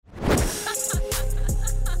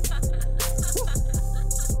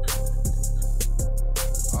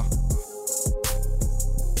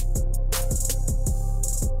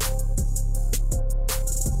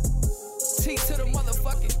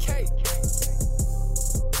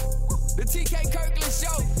TK Kirkland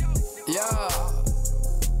Show. Yeah.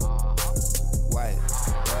 Wait.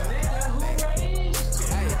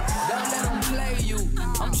 Hey, don't let them play you.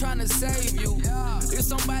 I'm trying to save you. If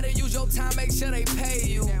somebody use your time, make sure they pay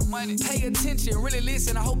you. Pay attention, really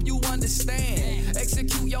listen, I hope you understand.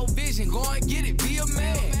 Execute your vision, go and get it, be a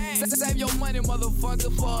man. Save your money,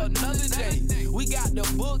 motherfucker, for another day. We got the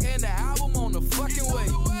book and the album on the fucking way.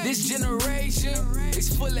 This generation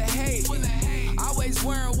is full of hate. Always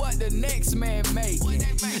worrying what the next man make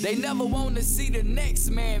it. They never want to see the next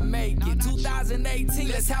man make it. 2018,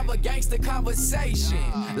 let's have a gangster conversation.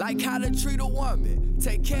 Like how to treat a woman,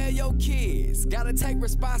 take care of your kids. Gotta take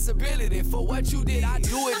responsibility for what you did. I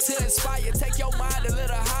do it to inspire, take your mind a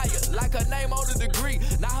little higher. Like her name on the degree,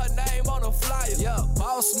 not her name on a flyer. Yeah,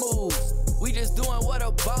 boss move. We just doing what a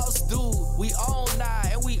boss do. We own now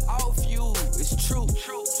and we off you. It's true.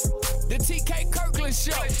 The TK Kirkland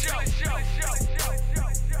Show.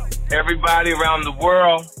 Everybody around the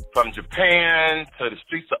world, from Japan to the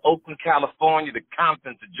streets of Oakland, California, to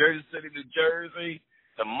Compton, to Jersey City, New Jersey,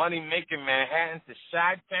 to money-making Manhattan, to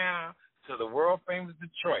Chi-Town, to the world-famous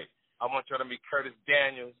Detroit. I want y'all to meet Curtis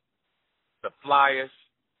Daniels, the flyest,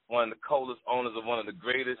 one of the coolest owners of one of the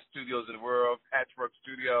greatest studios in the world, Patchwork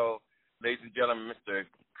Studio. Ladies and gentlemen, Mr.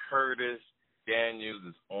 Curtis Daniels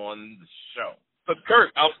is on the show. So,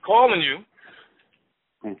 Kurt, I was calling you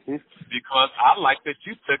because I like that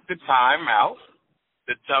you took the time out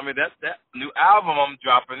to tell me that new album I'm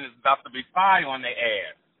dropping is about to be fire on their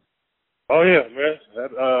ass. Oh, yeah, man.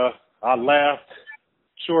 I laughed.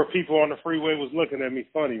 Sure, people on the freeway was looking at me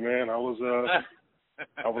funny, man. I was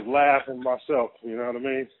laughing myself, you know what I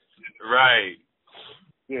mean? Right.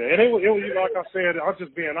 Yeah, and it was like I said, I'm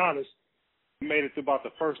just being honest. I made it to about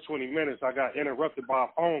the first 20 minutes. I got interrupted by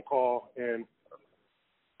a phone call, and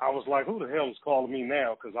I was like, who the hell is calling me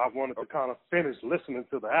now? Because I wanted to kind of finish listening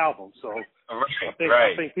to the album. So I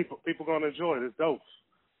think people going to enjoy it. It's dope.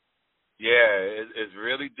 Yeah, it's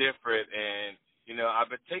really different. And, you know, I've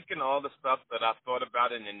been taking all the stuff that I thought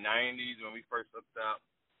about in the 90s when we first hooked up,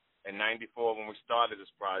 in 94 when we started this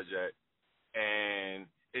project. And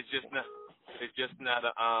it's just not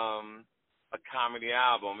a comedy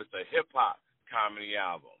album. It's a hip-hop comedy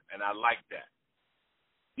album. And I like that.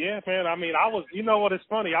 Yeah, man. I mean, you know what, it's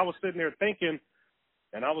funny. I was sitting there thinking,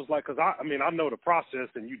 and I was like, because I know the process,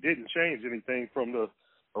 and you didn't change anything from the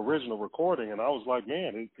original recording. And I was like,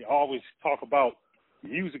 man, you always talk about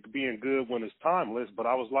music being good when it's timeless. But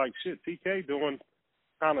I was like, shit, TK doing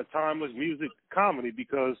kind of timeless music comedy,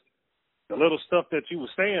 because the little stuff that you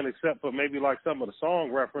were saying, except for maybe like some of the song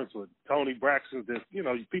reference with Tony Braxton, that, you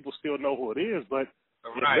know, people still know who it is, but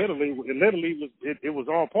right. it was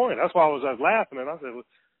on point. That's why I was just laughing, and I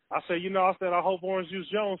said, I hope Orange Juice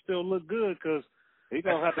Jones still look good, because he's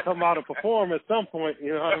going to have to come out and perform at some point,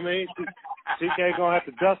 you know what I mean? TK going to have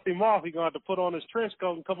to dust him off. He's going to have to put on his trench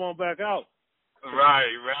coat and come on back out. Right.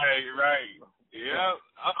 Yeah.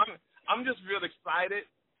 I'm just real excited,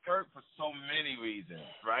 Kurt, for so many reasons,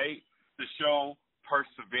 right? To show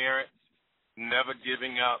perseverance, never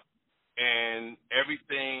giving up, and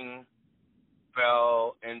everything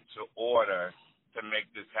fell into order to make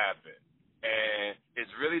this happen. And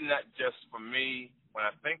it's really not just for me. When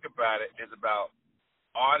I think about it, it's about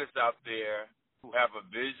artists out there who have a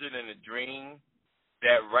vision and a dream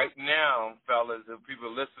that right now, fellas, and people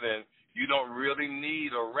listening, you don't really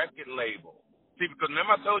need a record label. See, because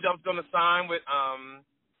remember I told you I was going to sign with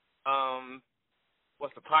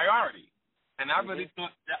what's the Priority? And I really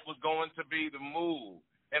thought that was going to be the move.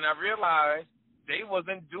 And I realized they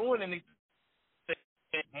wasn't doing anything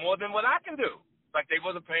more than what I can do. Like, they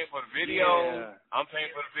wasn't paying for the video. Yeah. I'm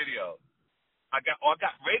paying for the video. I got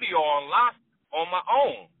radio on lock on my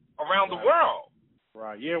own around the world.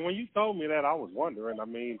 Right. Yeah, when you told me that, I was wondering. I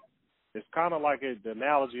mean, it's kind of like the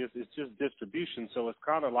analogy is it's just distribution. So it's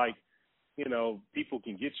kind of like, you know, people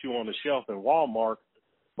can get you on the shelf in Walmart,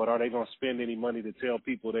 but are they going to spend any money to tell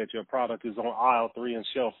people that your product is on aisle 3 and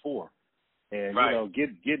shelf 4? And, right. You know,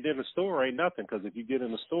 getting in the store ain't nothing, because if you get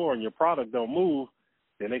in the store and your product don't move,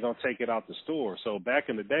 then they're going to take it out the store. So back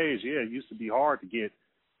in the days, yeah, it used to be hard to get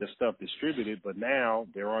the stuff distributed, but now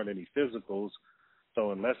there aren't any physicals.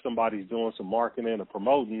 So unless somebody's doing some marketing or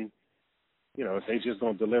promoting, you know, if they just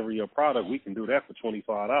going to deliver your product, we can do that for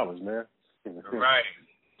 $25, man. Right.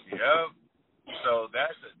 Yep. So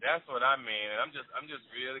that's what I mean. And I'm just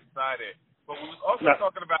real excited. But we was also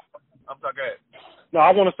talking about I'm sorry, go ahead. No,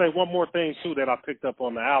 I want to say one more thing too that I picked up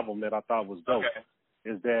on the album that I thought was dope. Okay.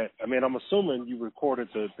 Is that, I mean, I'm assuming you recorded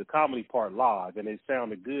the comedy part live, and it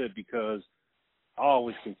sounded good, because I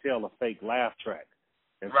always can tell a fake laugh track.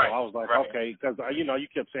 And right. So I was like, right. okay, because, you know, you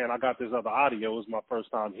kept saying, I got this other audio. It was my first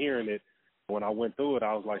time hearing it. when I went through it,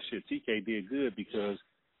 I was like, shit, TK did good because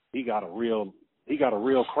he got a real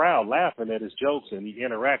crowd laughing at his jokes and he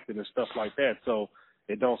interacted and stuff like that. So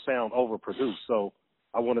it don't sound overproduced. So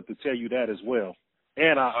I wanted to tell you that as well.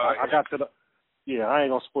 And I got to I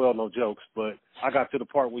ain't gonna spoil no jokes, but I got to the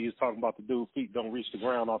part where he was talking about the dude feet don't reach the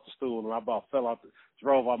ground off the stool, and I about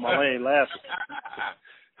drove out my lane laughing.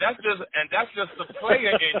 That's just the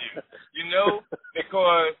player in you,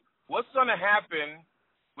 because what's gonna happen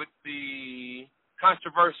with the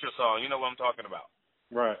controversial song? You know what I'm talking about,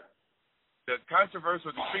 right? The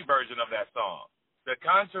controversial, the street version of that song. The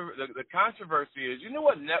controversy is, you know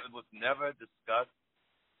what was never discussed?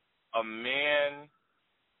 A man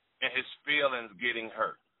and his feelings getting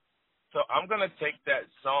hurt. So I'm going to take that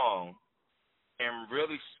song and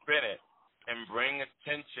really spin it and bring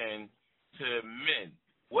attention to men.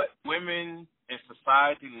 What women in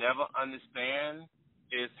society never understand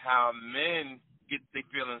is how men get their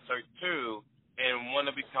feelings hurt too and want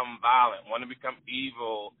to become violent, want to become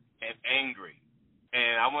evil and angry.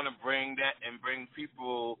 And I want to bring that and bring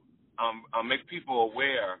people, make people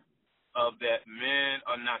aware of that men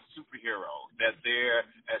are not superheroes, that they're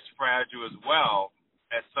as fragile as well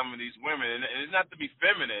as some of these women. And it's not to be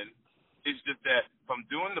feminine. It's just that from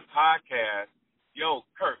doing the podcast,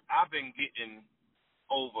 Kirk, I've been getting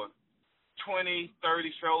over 20,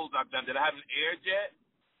 30 shows I've done that I haven't aired yet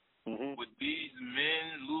with these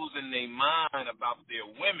men losing their mind about their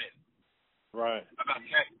women. Right. About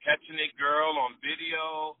catching a girl on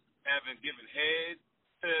video, having given head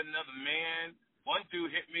to another man. One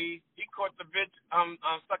dude hit me. He caught the bitch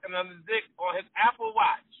sucking on his dick on his Apple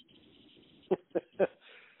Watch.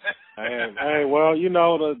 Hey, well,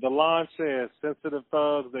 the line says sensitive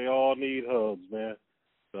thugs, they all need hugs, man.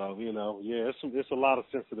 So, it's a lot of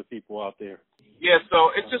sensitive people out there. Yeah,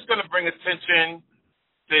 so it's just going to bring attention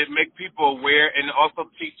to make people aware and also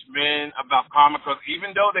teach men about karma, because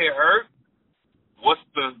even though they're hurt, what's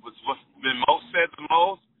been most said the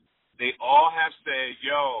most, they all have said,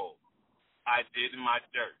 I did my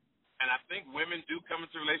dirt. And I think women do come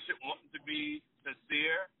into a relationship wanting to be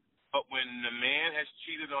sincere, but when the man has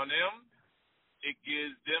cheated on them, it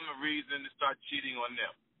gives them a reason to start cheating on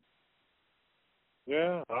them.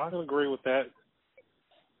 Yeah, I can agree with that.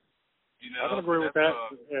 I can agree with that.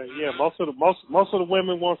 Most of the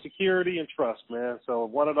women want security and trust, man. So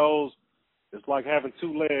one of those, it's like having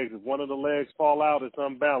two legs. If one of the legs fall out, it's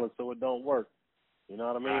unbalanced, so it don't work. You know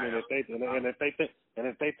what I mean? And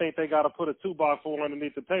if they think they got to put a 2x4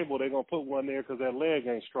 underneath the table, they're gonna put one there because that leg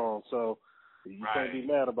ain't strong. So you can't be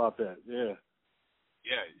mad about that. Yeah.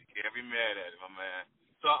 Yeah, you can't be mad at it, my man.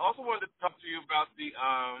 So I also wanted to talk to you about the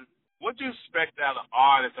what do you expect out of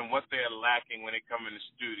artists and what they're lacking when they come in the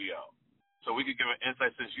studio? So we could give an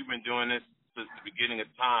insight, since you've been doing this since the beginning of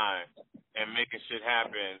time and making shit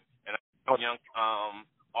happen. And I know young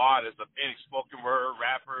artists of any spoken word,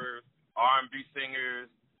 rappers, R&B singers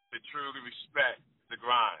that truly respect the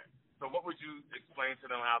grind. So what would you explain to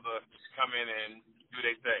them how to come in and do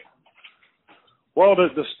their thing? Well,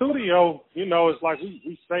 the studio, it's like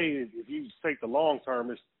we say, if you take the long term,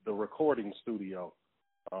 it's the recording studio,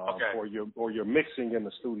 or your mixing in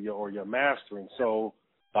the studio or your mastering. So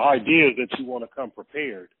the idea is that you want to come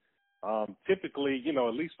prepared. Typically,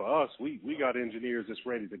 at least for us, we got engineers that's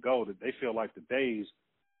ready to go, that they feel like the days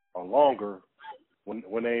are longer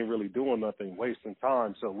when they ain't really doing nothing, wasting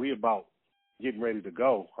time. So we about getting ready to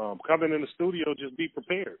go. Coming in the studio, just be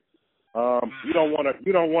prepared. You don't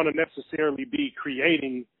want to necessarily be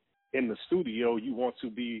creating in the studio. You want to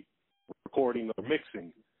be recording or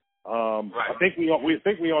mixing. I think we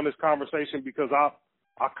on this conversation because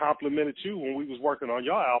I complimented you when we was working on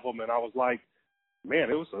your album, and I was like, man,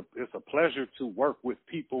 it's a pleasure to work with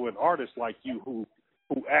people and artists like you who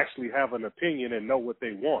actually have an opinion and know what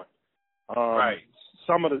they want.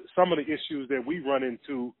 Some of the issues that we run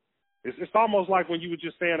into, it's almost like when you were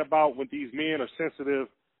just saying about when these men are sensitive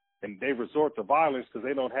and they resort to violence because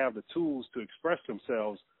they don't have the tools to express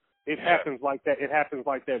themselves. It happens like that. It happens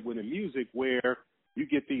like that with the music, where you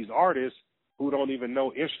get these artists who don't even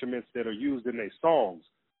know instruments that are used in their songs,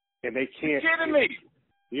 and they can't. You're kidding me?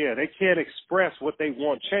 Yeah, they can't express what they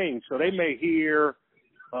want changed. So they may hear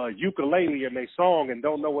ukulele in their song and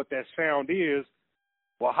don't know what that sound is.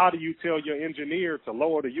 Well, how do you tell your engineer to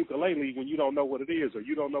lower the ukulele when you don't know what it is, or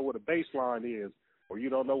you don't know what a bass line is, or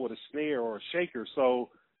you don't know what a snare or a shaker? So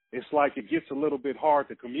it's like it gets a little bit hard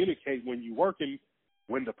to communicate when you're working,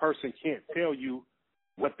 when the person can't tell you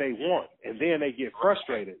what they want. And then they get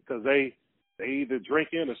frustrated because they either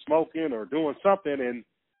drinking or smoking or doing something, and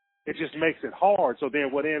it just makes it hard. So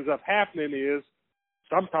then what ends up happening is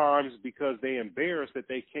sometimes because they're embarrassed that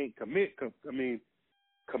they can't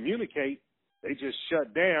communicate, they just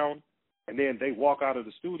shut down, and then they walk out of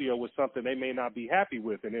the studio with something they may not be happy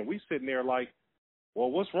with. And then we sitting there like,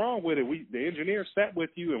 well, what's wrong with it? The engineer sat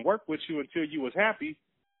with you and worked with you until you was happy.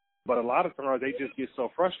 But a lot of times they just get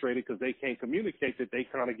so frustrated because they can't communicate that they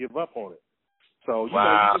kind of give up on it. So,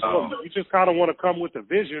 you just kind of want to come with a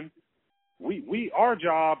vision. Our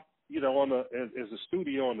job, as a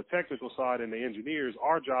studio on the technical side and the engineers,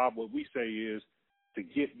 our job, what we say is to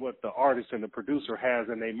get what the artist and the producer has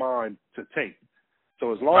in their mind to take.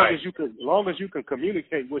 So as long as you can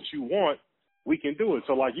communicate what you want, we can do it.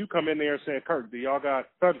 So like you come in there and say, Kirk, do y'all got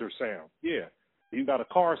thunder sound? Yeah. Do you got a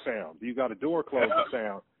car sound? Do you got a door closing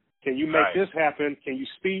sound? Can you make this happen? Can you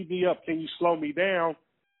speed me up? Can you slow me down?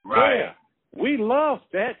 Right. Yeah. We love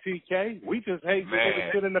that, TK. We just hate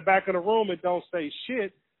to sit in the back of the room and don't say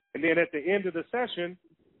shit. And then at the end of the session,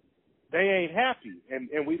 they ain't happy.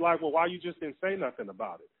 And we like, well, why you just didn't say nothing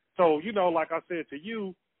about it? So, like I said to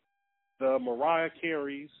you, the Mariah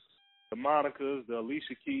Careys, the Monicas, the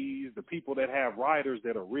Alicia Keys, the people that have writers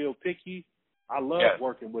that are real picky, I love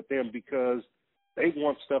working with them because they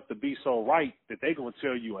want stuff to be so right that they're going to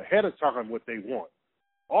tell you ahead of time what they want.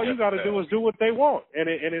 All you got to do is do what they want, and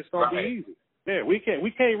it's going to be easy. Yeah, we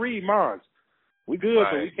can't read minds. We good,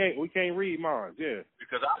 but we can't read minds. Yeah.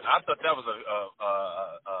 Because I thought that was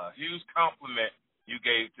a huge compliment you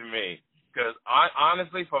gave to me. Because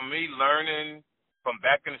honestly, for me, learning from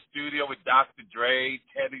back in the studio with Dr. Dre,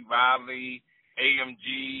 Teddy Riley,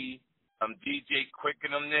 AMG, DJ Quick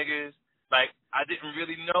and them niggas, like I didn't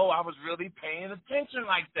really know I was really paying attention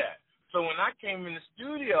like that. So when I came in the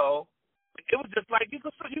studio, it was just like you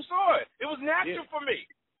saw it. It was natural for me.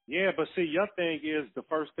 Yeah, but see, your thing is the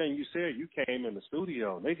first thing you said, you came in the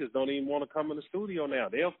studio. They just don't even want to come in the studio now.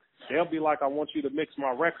 They'll be like, I want you to mix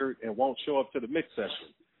my record and won't show up to the mix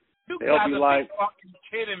session. They'll be like, fucking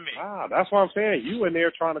kidding me. That's what I'm saying. You in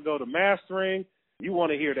there trying to go to mastering. You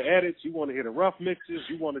want to hear the edits. You want to hear the rough mixes.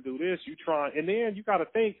 You want to do this. And then you got to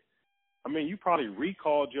think, you probably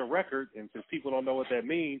recalled your record, and since people don't know what that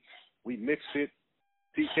means, we mixed it.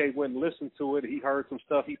 TK wouldn't listen to it. He heard some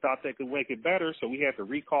stuff he thought they could make it better, so we had to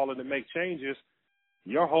recall it and make changes.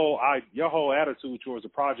 Your whole attitude towards the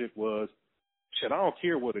project was, shit, I don't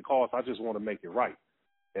care what it costs. I just want to make it right.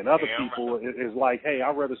 And other people is like, hey,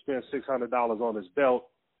 I'd rather spend $600 on this belt,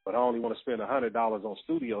 but I only want to spend $100 on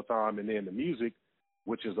studio time, and then the music,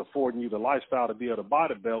 which is affording you the lifestyle to be able to buy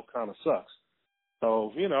the belt, kind of sucks.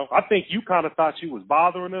 So, I think you kind of thought you was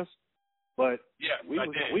bothering us, but we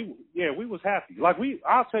was happy. Like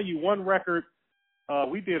I'll tell you one record,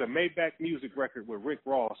 we did a Maybach Music record with Rick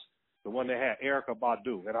Ross, the one that had Erykah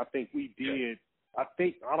Badu, and I think we did. I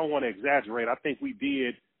don't want to exaggerate. I think we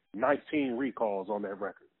did 19 recalls on that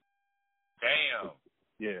record. Damn.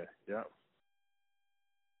 Yeah.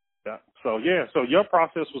 So your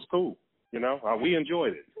process was cool. We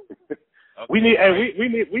enjoyed it. Okay.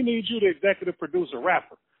 We need you to executive produce a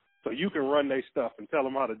rapper so you can run their stuff and tell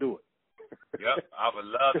them how to do it. Yep, I would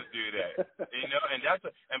love to do that.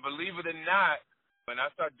 And believe it or not, when I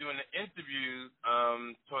start doing the interviews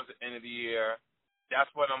towards the end of the year, that's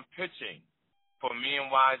what I'm pitching for me and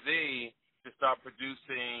YZ to start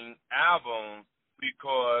producing albums,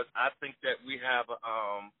 because I think that we have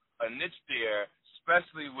a niche there,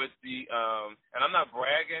 especially with the and I'm not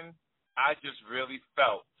bragging, I just really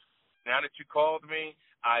felt, now that you called me,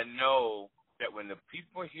 I know that when the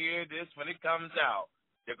people hear this, when it comes out,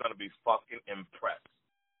 they're going to be fucking impressed.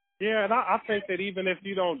 Yeah, and I think that even if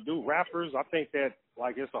you don't do rappers, I think that,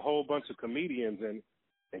 like, it's a whole bunch of comedians and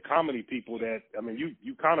comedy people that,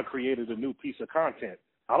 you kind of created a new piece of content.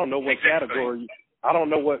 I don't know what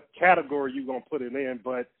category you're going to put it in,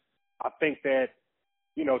 but I think that,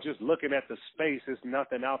 just looking at the space, there's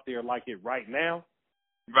nothing out there like it right now.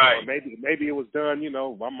 Right. Maybe it was done,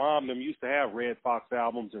 my mom and them used to have Red Fox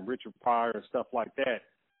albums and Richard Pryor and stuff like that.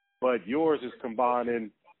 But yours is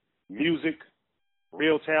combining music,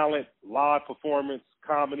 real talent, live performance,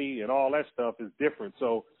 comedy, and all that stuff is different.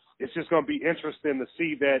 So it's just going to be interesting to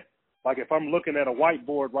see that, like, if I'm looking at a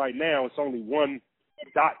whiteboard right now, it's only one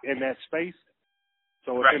dot in that space.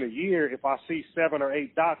 So in a year, if I see 7 or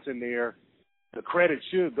 8 dots in there, the credit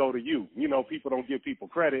should go to you. People don't give people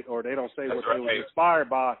credit, or they don't say what they were inspired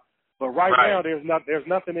by. But right now, there's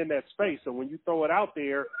nothing in that space. So when you throw it out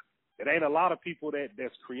there, it ain't a lot of people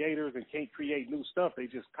that's creators and can't create new stuff. They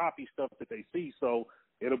just copy stuff that they see. So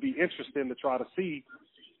it'll be interesting to try to see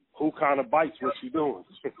who kind of bites what you're doing.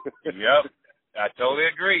 Yep. I totally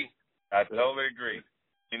agree.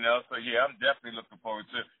 So yeah, I'm definitely looking forward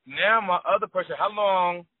to it. Now, my other question, how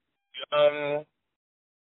long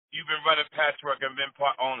you've been running Patchwork and been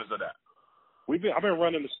part owners of that? I've been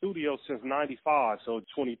running the studio since '95, so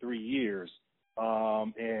 23 years.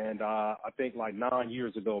 And I think like 9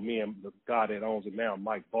 years ago, me and the guy that owns it now,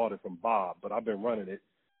 Mike, bought it from Bob. But I've been running it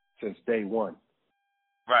since day one.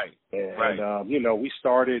 Right. And you know, we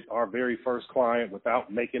started our very first client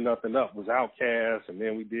without making nothing up was Outkast, and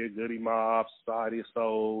then we did Goody Mob, Society of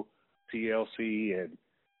Soul, TLC, and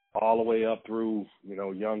all the way up through, you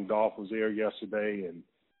know, Young Dolph was there yesterday, and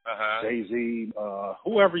Jay-Z,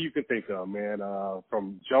 whoever you can think of, man,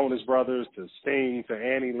 from Jonas Brothers to Sting to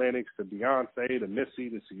Annie Lennox to Beyonce to Missy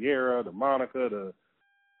to Sierra to Monica to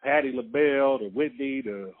Patti LaBelle to Whitney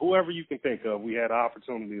to whoever you can think of, we had the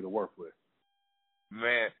opportunity to work with.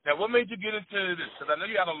 Man, now what made you get into this? Because I know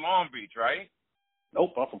you out of Long Beach, right?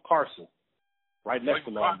 Nope, I'm from Carson, right next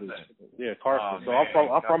to Long Beach. Yeah, Carson. Oh, so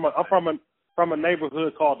I'm from a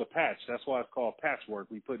neighborhood called the Patch. That's why it's called Patchwork.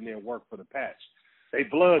 We putting in work for the Patch. They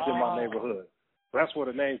Bloods in my neighborhood. That's where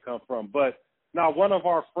the name come from. But now one of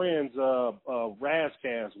our friends,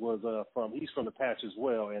 Razkaz, was he's from the Patch as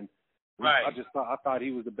well, and I thought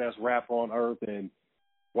he was the best rapper on earth. And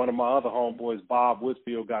one of my other homeboys, Bob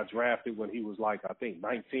Whitfield, got drafted when he was like, I think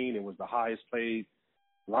 19, and was the highest paid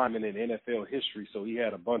lineman in NFL history. So he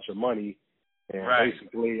had a bunch of money, and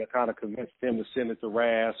basically I kind of convinced him to send it to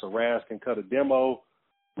Raz so Raz can cut a demo.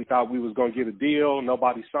 We thought we was going to get a deal.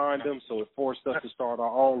 Nobody signed him, so it forced us to start our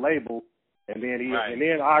own label. And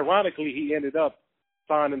then ironically, he ended up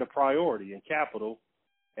signing the Priority in Capitol.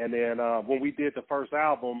 And then when we did the first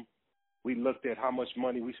album, we looked at how much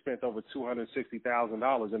money we spent, over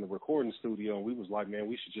 $260,000 in the recording studio, and we was like, man,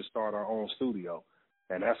 we should just start our own studio.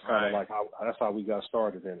 And that's kind of like that's how we got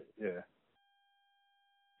started in it. Yeah.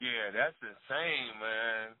 Yeah, that's insane,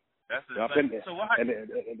 man. That's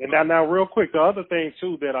And now, real quick, the other thing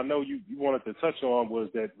too that I know you wanted to touch on was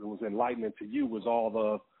that it was enlightening to you was all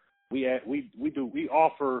the we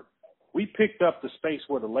picked up the space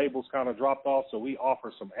where the labels kind of dropped off, so we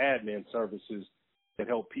offer some admin services that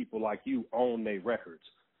help people like you own their records.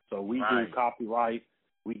 So we do copyright.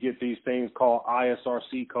 We get these things called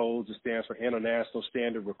ISRC codes. It stands for International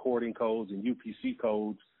Standard Recording Codes, and UPC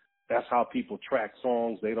codes. That's how people track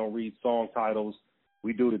songs. They don't read song titles.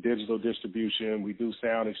 We do the digital distribution, we do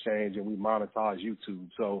sound exchange, and we monetize YouTube.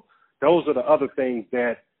 So those are the other things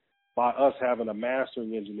that, by us having a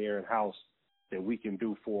mastering engineer in-house, that we can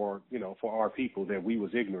do for our people that we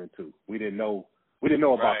was ignorant to. We didn't know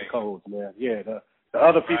about the codes, man. Yeah, the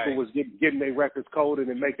other people was getting their records coded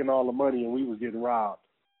and making all the money, and we was getting robbed.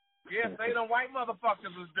 Yeah, they them white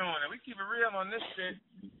motherfuckers was doing it. We keep it real on this shit.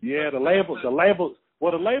 Yeah, the labels.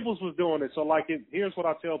 Well, the labels was doing it. So, here's what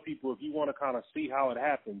I tell people if you want to kind of see how it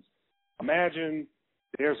happens. Imagine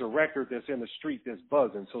there's a record that's in the street that's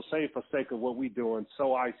buzzing. So, say for sake of what we doing,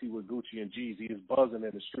 So Icy with Gucci and Jeezy is buzzing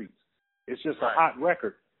in the streets. It's just a hot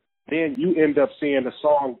record. Then you end up seeing the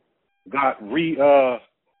song got you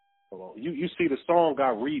see the song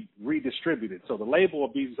got redistributed. So the label will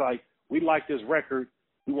be like, we like this record.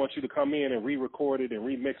 We want you to come in and re-record it and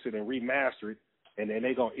remix it and remaster it. And then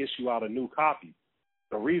they're going to issue out a new copy.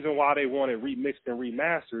 The reason why they want it remixed and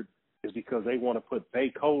remastered is because they want to put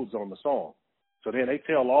their codes on the song. So then they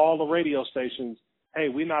tell all the radio stations, hey,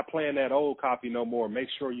 we're not playing that old copy no more. Make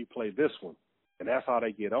sure you play this one. And that's how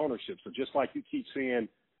they get ownership. So just like you keep seeing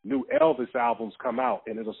new Elvis albums come out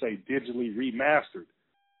and it'll say digitally remastered.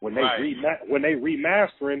 When they when they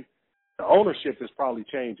remastering, the ownership is probably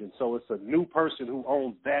changing. So it's a new person who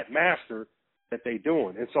owns that master that they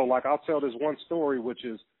doing. And so I'll tell this one story, which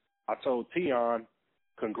is I told Tion,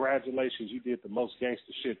 congratulations, you did the most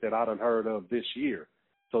gangster shit that I done heard of this year.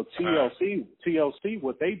 So TLC,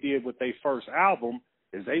 what they did with their first album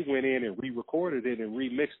is they went in and re-recorded it and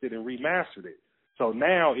remixed it and remastered it. So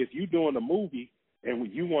now if you're doing a movie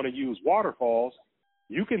and you want to use waterfalls,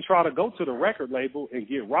 you can try to go to the record label and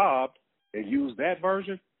get robbed and use that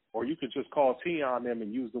version, or you could just call Tion them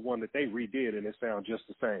and use the one that they redid and it sounds just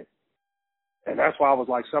the same. And that's why I was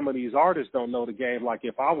like, some of these artists don't know the game. Like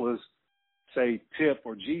if I was, say, Tip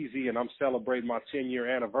or Jeezy and I'm celebrating my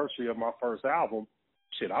 10-year anniversary of my first album,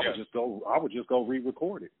 I would just go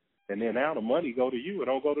re-record it. And then now the money go to you. It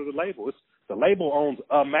don't go to the label. The label owns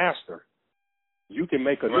a master. You can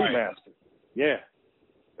make a new master. Yeah.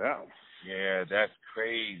 Yeah, that's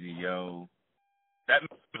crazy, yo. That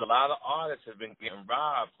means a lot of artists have been getting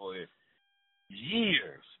robbed for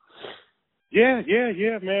years. Yeah,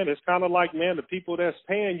 man. It's kind of like, man, the people that's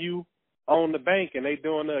paying you own the bank and they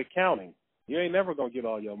doing the accounting. You ain't never going to get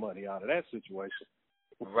all your money out of that situation.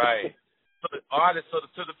 Right. So the artists,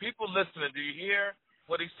 so the people listening, do you hear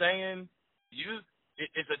what he's saying?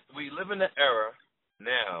 We live in an era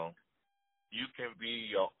now. You can be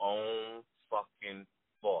your own fucking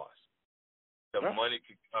boss. The money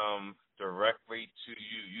can come directly to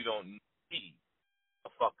you. You don't need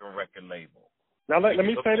fucking record label. Now let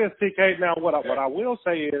me say this, TK. Now what I will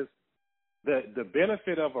say is the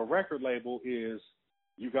benefit of a record label is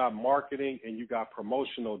you got marketing and you got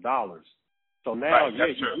promotional dollars. So now,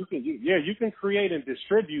 you can create and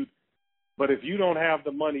distribute, but if you don't have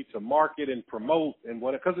the money to market and promote and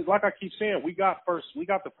because like I keep saying, we got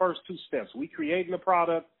the first two steps. We creating the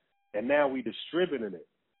product and now we distributing it.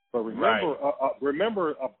 But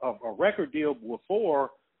remember, a record deal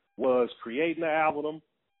before was creating the album,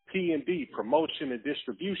 P&D, promotion and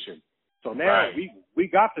distribution. So now we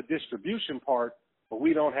got the distribution part, but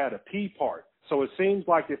we don't have the P part. So it seems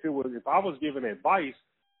like if I was giving advice,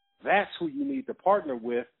 that's who you need to partner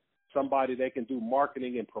with, somebody that can do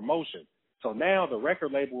marketing and promotion. So now the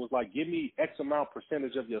record label was like, give me X amount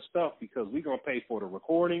percentage of your stuff because we're going to pay for the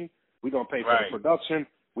recording, we're going to pay for the production,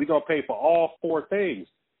 we're going to pay for all four things.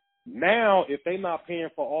 Now, if they're not paying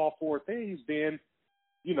for all four things, then,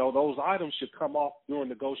 those items should come off during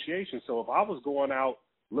negotiation. So if I was going out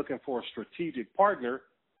looking for a strategic partner,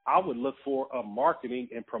 I would look for a marketing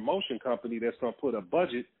and promotion company that's going to put a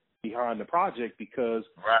budget behind the project because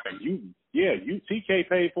TK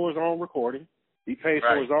paid for his own recording. He paid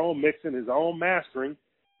for his own mixing, his own mastering.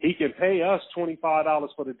 He can pay us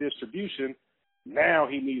 $25 for the distribution. Now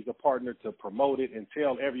he needs a partner to promote it and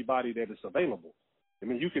tell everybody that it's available. I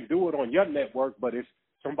mean, you can do it on your network, but if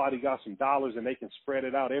somebody got some dollars and they can spread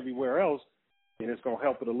it out everywhere else, then it's going to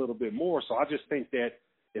help it a little bit more. So I just think that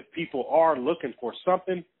if people are looking for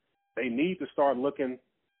something, they need to start looking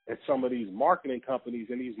at some of these marketing companies,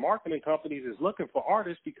 and these marketing companies is looking for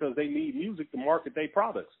artists because they need music to market their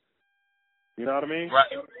products. You know what I mean? Right.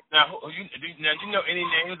 Now, do you know any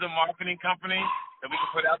names of marketing companies that we can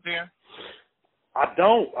put out there? I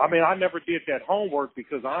don't. I mean, I never did that homework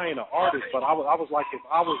because I ain't an artist, but I was like, if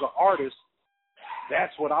I was an artist,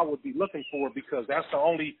 that's what I would be looking for because that's the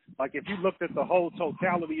only, like if you looked at the whole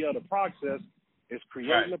totality of the process, it's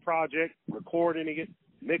creating the project, recording it,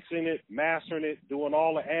 mixing it, mastering it, doing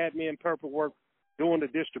all the admin paperwork, doing the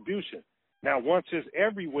distribution. Now, once it's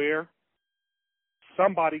everywhere,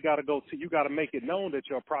 somebody got to you got to make it known that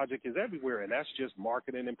your project is everywhere, and that's just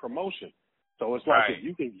marketing and promotion. So it's like if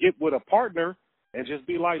you can get with a partner and just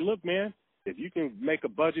be like, look, man, if you can make a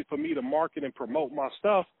budget for me to market and promote my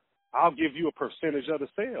stuff, I'll give you a percentage of the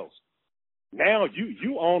sales. Now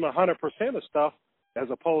you own 100% of stuff as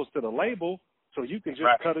opposed to the label, so you can just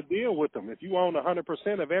cut a deal with them. If you own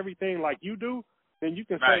 100% of everything like you do, then you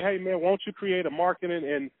can say, hey, man, won't you create a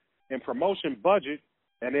marketing and promotion budget,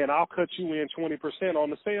 and then I'll cut you in 20% on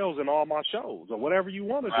the sales in all my shows or whatever you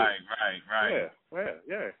want to do. Right.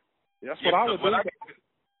 Yeah. That's what I would do.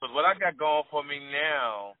 But what I got going for me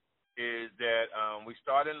now is that we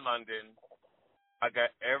start in London. I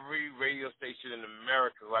got every radio station in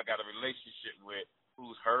America who I got a relationship with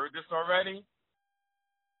who's heard this already.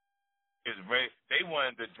 They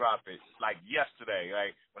wanted to drop it like yesterday.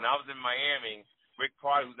 Like when I was in Miami, Rick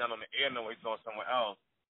Party, who's not on the air no more, he's going somewhere else.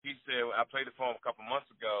 He said, I played it for him a couple months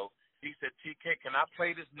ago. He said, TK, can I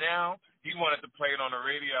play this now? He wanted to play it on the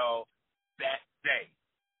radio that day.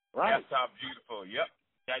 Right. That's how beautiful. Yep.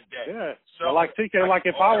 That day. Yeah. So like TK, like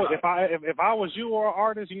if I was you or an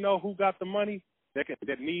artist, who got the money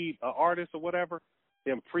that need an artist or whatever,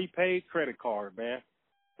 them prepaid credit card, man.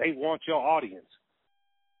 They want your audience.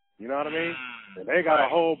 You know what I mean? And they got a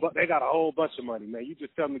whole bunch of money, man. You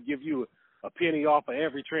just tell them to give you a penny off of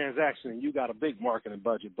every transaction, and you got a big marketing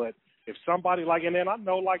budget. But if somebody and then I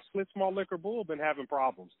know like Slit Small Liquor Bull been having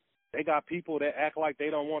problems. They got people that act like they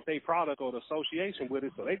don't want their product or the association with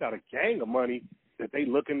it, so they got a gang of money that they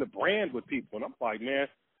looking to brand with people. And I'm like, man,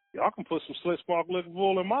 y'all can put some Slit Small Liquor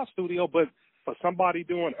Bull in my studio, but for somebody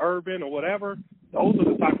doing urban or whatever, those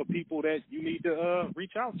are the type of people that you need to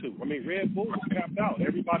reach out to. I mean, Red Bull is tapped out.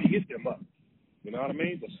 Everybody hit them up. You know what I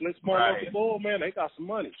mean? The Slit Small Liquor Bull, man, they got some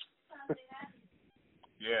money.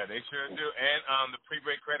 Yeah, they sure do. And the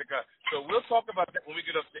pre-break credit card. So we'll talk about that when we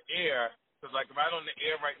get up to air. Because, like, right on the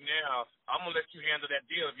air right now, I'm going to let you handle that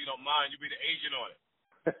deal if you don't mind. You be the agent on it.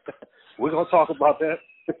 We're going to talk about that.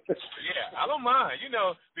 Yeah, I don't mind,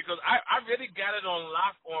 because I really got it on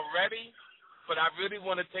lock already, but I really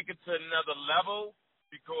want to take it to another level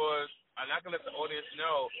because I'm not going to let the audience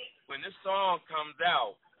know when this song comes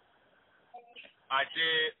out, I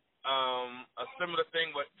did a similar thing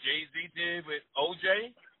what Jay-Z did with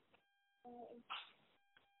OJ,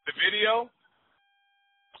 the video.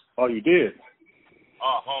 Oh, you did?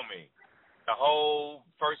 Oh, homie. The whole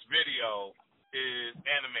first video is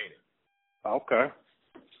animated. Okay.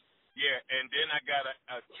 Yeah, and then I got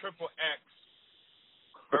a triple X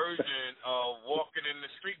version of Walking in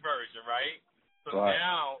the Street version, right? So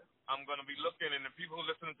now I'm going to be looking, and the people who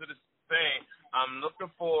listen to this thing, I'm looking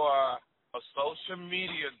for a social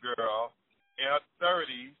media girl in her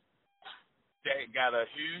 30s that got a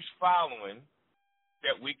huge following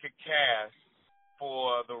that we could cast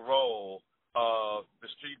for the role of the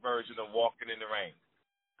street version of Walking in the Rain.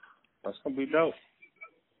 That's gonna be dope.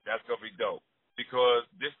 That's gonna be dope because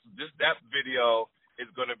that video is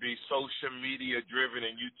gonna be social media driven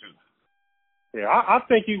in YouTube. Yeah, I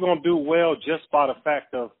think you're gonna do well just by the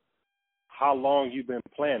fact of how long you've been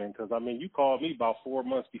planning. Because I mean, you called me about 4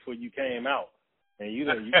 months before you came out, and you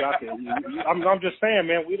got there. I'm just saying,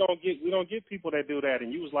 man, we don't get people that do that.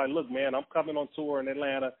 And you was like, look, man, I'm coming on tour in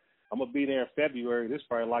Atlanta. I'm gonna be there in February. This is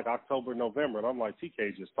probably like October, November. And I'm like,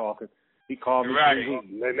 TK just talking. He called me, right.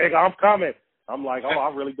 Nigga, I'm coming. I'm like, oh, I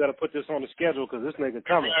really better put this on the schedule because this nigga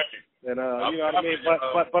coming. Right. And you know what I mean.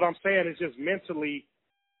 But I'm saying it's just mentally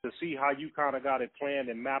to see how you kind of got it planned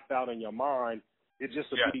and mapped out in your mind.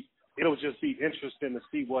 It'll just be interesting to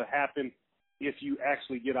see what happened if you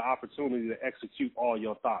actually get an opportunity to execute all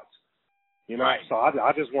your thoughts. You know, right. So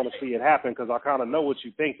I just want to see it happen because I kind of know what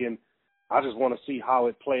you're thinking. I just want to see how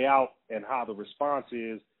it play out and how the response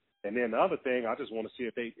is. And then the other thing, I just want to see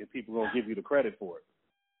if people are going to give you the credit for it.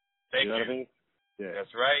 Thank you. Know what I mean? Yeah.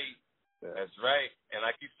 That's right. Yeah. That's right. And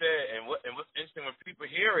like you said, and what's interesting when people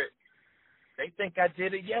hear it, they think I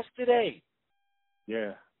did it yesterday.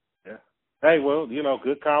 Yeah. Yeah. Hey, well, you know,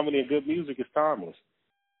 good comedy and good music is timeless.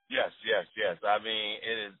 Yes. I mean,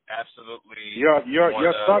 it is absolutely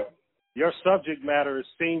your subject matter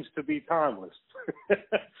seems to be timeless.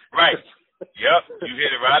 Right. Yep. You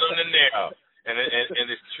hit it right on the nail. And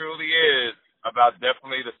it truly is about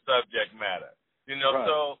definitely the subject matter. You know, right.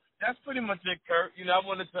 So that's pretty much it, Kurt. You know, I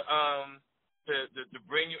wanted to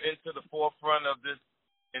bring you into the forefront of this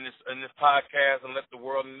in this podcast and let the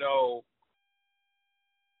world know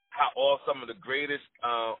how some of the greatest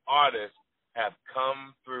artists have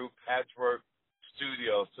come through Patchwork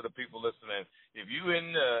Studios to the people listening. If you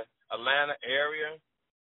in the Atlanta area,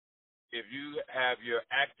 if you have your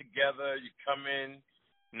act together, you come in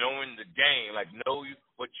knowing the game, like know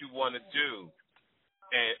what you want to do,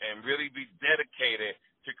 and really be dedicated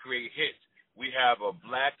to create hits. We have a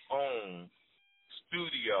black-owned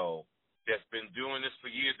studio that's been doing this for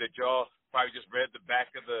years that y'all probably just read the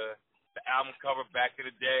back of the album cover back in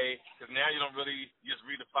the day, because now you don't really just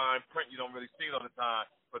read the fine print. You don't really see it all the time.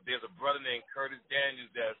 But there's a brother named Curtis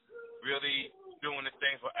Daniels that's really doing the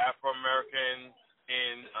things for Afro-Americans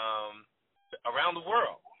in around the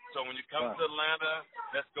world. So when you come to Atlanta,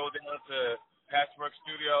 let's go down to Patchwork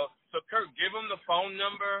Studio. So, Kurt, give them the phone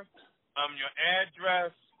number, your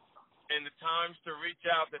address, and the times to reach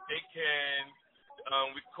out that they can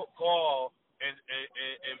call and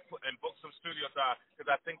book some studio time,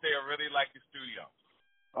 because I think they really like the studio.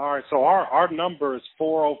 All right, so our number is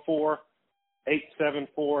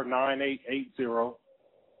 404-874-9880.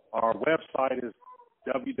 Our website is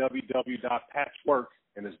www.patchwork,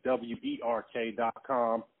 and it's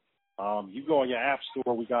WERK.com. You go on your app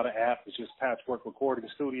store, we got an app. It's just Patchwork Recording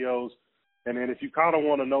Studios. And then if you kind of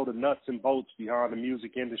want to know the nuts and bolts behind the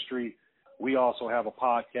music industry, we also have a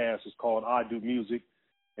podcast. It's called I Do Music.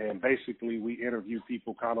 And basically we interview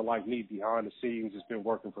people kind of like me behind the scenes. It's been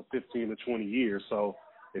working for 15 to 20 years. So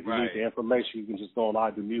if you need the information, you can just go on I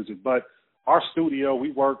Do Music. But our studio,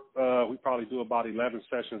 we work, we probably do about 11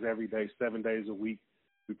 sessions every day, 7 days a week.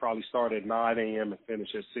 We probably start at 9 a.m. and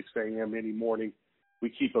finish at 6 a.m. any morning. We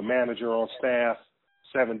keep a manager on staff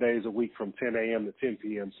 7 days a week from 10 a.m. to 10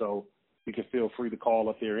 p.m. So you can feel free to call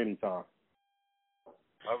up there anytime.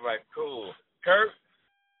 All right, cool. Kurt,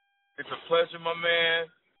 it's a pleasure, my man.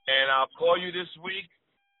 And I'll call you this week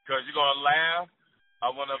because you're going to laugh. I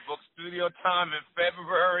want to book studio time in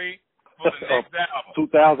February for the next album.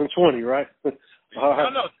 2020, right? No,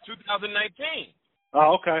 2019.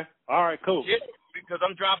 Oh, okay. All right, cool. Yeah, because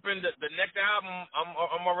I'm dropping the next album.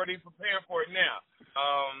 I'm already preparing for it now.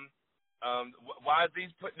 YZ's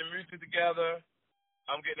putting the music together.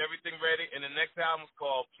 I'm getting everything ready. And the next album is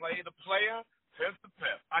called Play the Player, Pimp the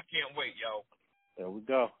Pimp. I can't wait, yo. There we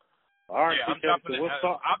go. All right, yeah, I'm dropping it.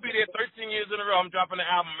 I'll be there 13 years in a row. I'm dropping the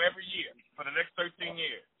album every year for the next 13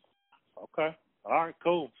 years. Okay. All right,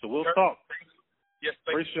 cool. So we'll talk. Yes,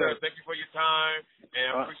 thank you, sir. Thank you for your time,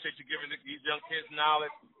 and I appreciate you giving these young kids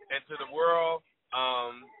knowledge. And to the world,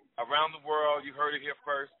 around the world, you heard it here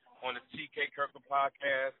first on the TK Kirkland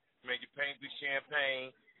podcast. May your pain be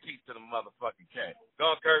champagne. Peace to the motherfucking K.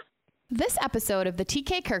 Go on, Kirk. This episode of the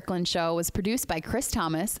TK Kirkland Show was produced by Chris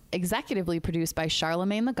Thomas, executively produced by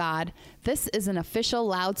Charlemagne the God. This is an official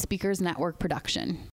Loudspeakers Network production.